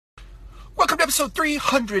Welcome to episode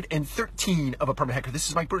 313 of Apartment Hacker. This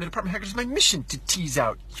is Mike Burton. Apartment Hacker is my mission to tease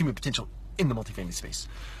out human potential in the multifamily space.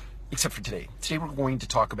 Except for today. Today we're going to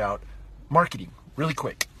talk about marketing really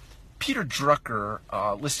quick. Peter Drucker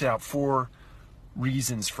listed out 4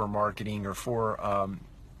 reasons for marketing, or 4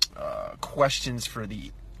 questions for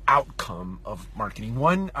the outcome of marketing.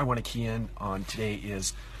 One I want to key in on today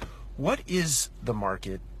is, what is the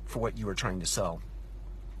market for what you are trying to sell?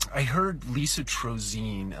 I heard Lisa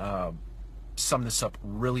Trozine sum this up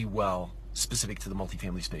really well, specific to the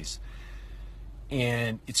multifamily space.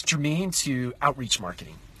 And it's germane to outreach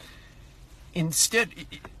marketing. Instead,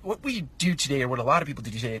 what we do today, or what a lot of people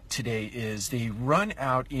do today, is they run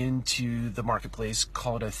out into the marketplace,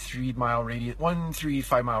 call it a 3-mile radius,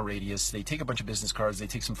 5-mile radius. They take a bunch of business cards, they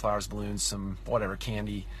take some flowers, balloons, some whatever,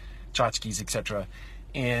 candy, tchotchkes, etc.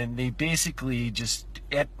 And they basically just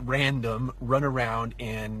at random run around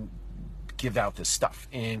and give out this stuff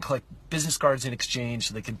and collect business cards in exchange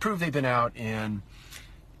so they can prove they've been out and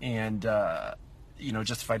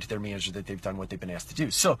justify to their manager that they've done what they've been asked to do.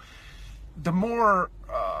 So the more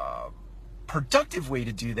productive way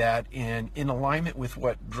to do that, and in alignment with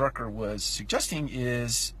what Drucker was suggesting,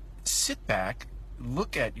 is sit back,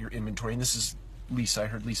 look at your inventory. And this is Lisa. I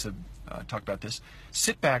heard Lisa talk about this.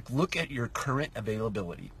 Sit back, look at your current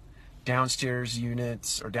availability. Downstairs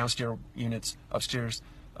units, upstairs,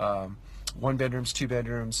 1 bedrooms, 2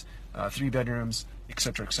 bedrooms, 3 bedrooms,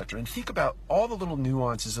 etc., etc. And think about all the little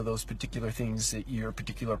nuances of those particular things, that your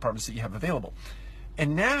particular apartments that you have available.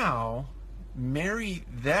 And now marry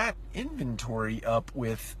that inventory up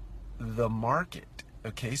with the market.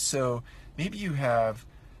 Okay, so maybe you have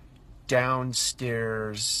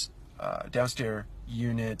downstair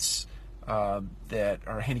units that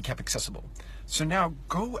are handicap accessible. So now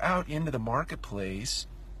go out into the marketplace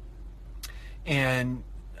and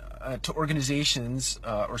to organizations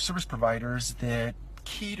or service providers that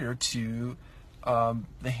cater to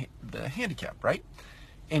the handicap, right?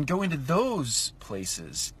 And go into those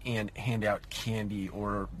places and hand out candy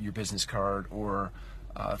or your business card, or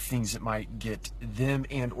things that might get them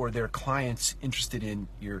and or their clients interested in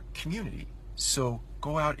your community. So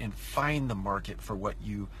go out and find the market for what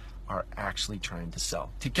you are actually trying to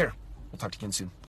sell. Take care. We'll talk to you again soon.